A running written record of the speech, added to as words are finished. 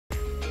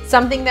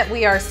Something that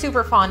we are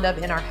super fond of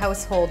in our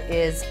household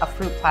is a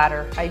fruit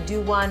platter. I do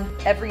one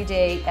every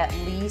day, at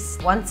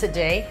least once a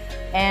day,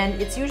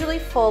 and it's usually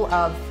full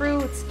of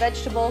fruits,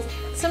 vegetables.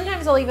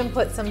 Sometimes I'll even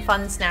put some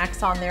fun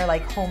snacks on there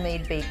like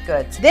homemade baked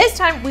goods. This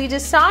time we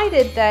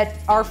decided that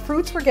our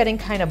fruits were getting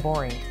kind of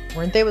boring,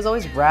 weren't they? It was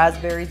always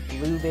raspberries,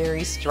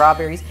 blueberries,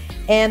 strawberries,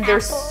 and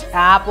there's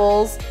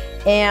apples.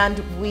 And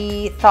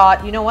we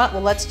thought, you know what,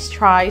 well, let's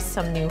try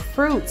some new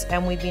fruits.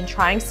 And we've been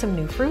trying some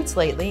new fruits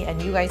lately,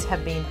 and you guys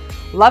have been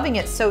loving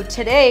it. So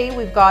today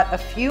we've got a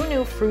few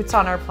new fruits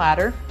on our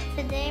platter.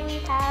 Today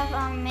we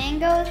have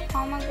mangoes,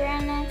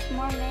 pomegranates,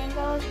 more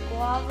mangoes,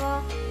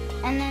 guava,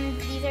 and then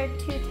these are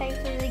 2 types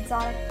of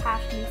exotic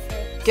passion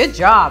fruit. Good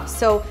job.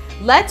 So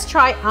let's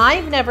try,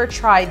 I've never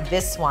tried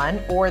this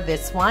one or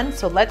this one,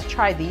 so let's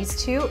try these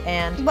 2.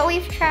 But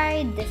we've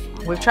tried this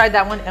one. We've tried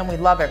that one and we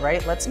love it,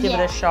 right? Let's give it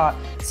a shot.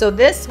 So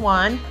this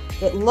one,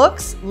 it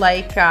looks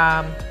like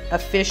a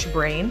fish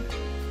brain,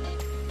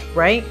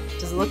 right?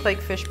 Does it look like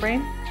fish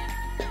brain?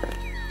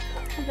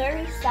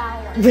 Very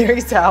sour.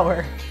 Very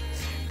sour.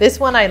 This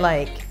one I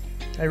like.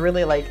 I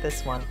really like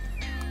this one.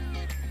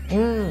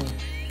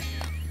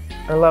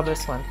 I love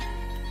this one.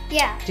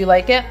 Yeah. Do you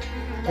like it?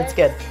 It's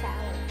good. Sour.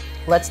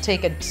 Let's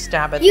take a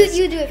stab at this.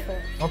 You do it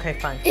first. Okay,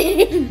 fine.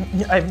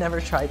 I've never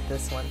tried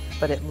this one,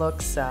 but it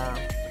looks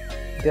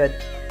good.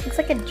 Looks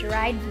like a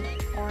dried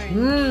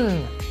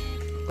orange.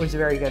 It was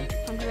very good.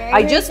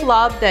 I just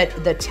love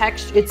that the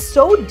texture. It's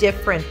so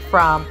different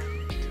from,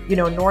 you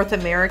know, North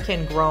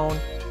American grown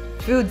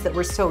foods that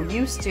we're so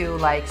used to,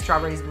 like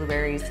strawberries,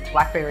 blueberries,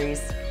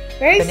 blackberries,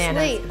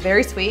 bananas. Sweet.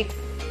 Very sweet.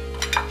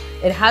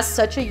 It has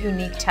such a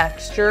unique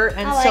texture,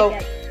 and I so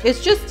like it.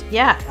 It's just,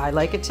 yeah, I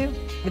like it too.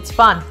 It's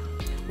fun.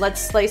 Let's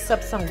slice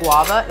up some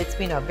guava. It's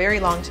been a very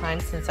long time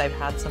since I've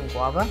had some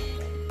guava.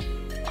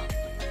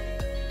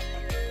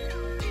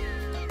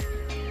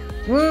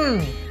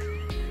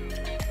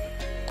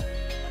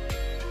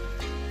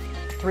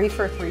 3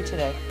 for 3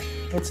 today.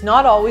 It's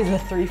not always a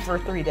 3 for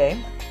 3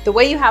 day. The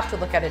way you have to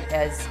look at it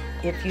is,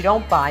 if you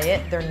don't buy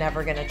it, they're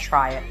never gonna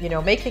try it. You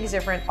know, make things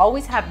different.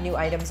 Always have new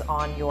items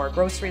on your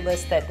grocery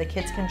list that the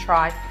kids can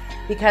try,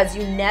 because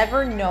you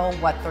never know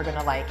what they're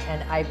gonna like.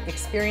 And I've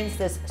experienced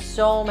this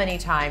so many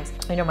times.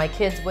 You know, my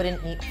kids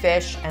wouldn't eat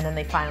fish, and then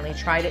they finally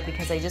tried it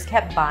because they just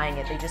kept buying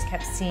it. They just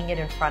kept seeing it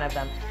in front of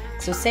them.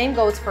 So same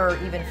goes for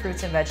even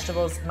fruits and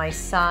vegetables. My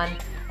son,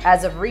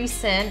 as of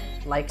recent,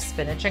 likes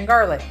spinach and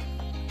garlic.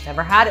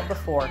 Never had it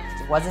before.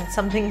 It wasn't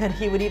something that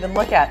he would even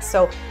look at.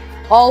 So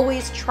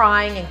always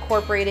trying,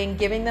 incorporating,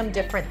 giving them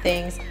different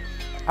things.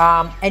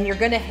 And you're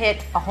gonna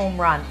hit a home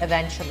run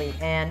eventually,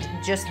 and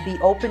just be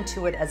open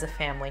to it as a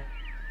family.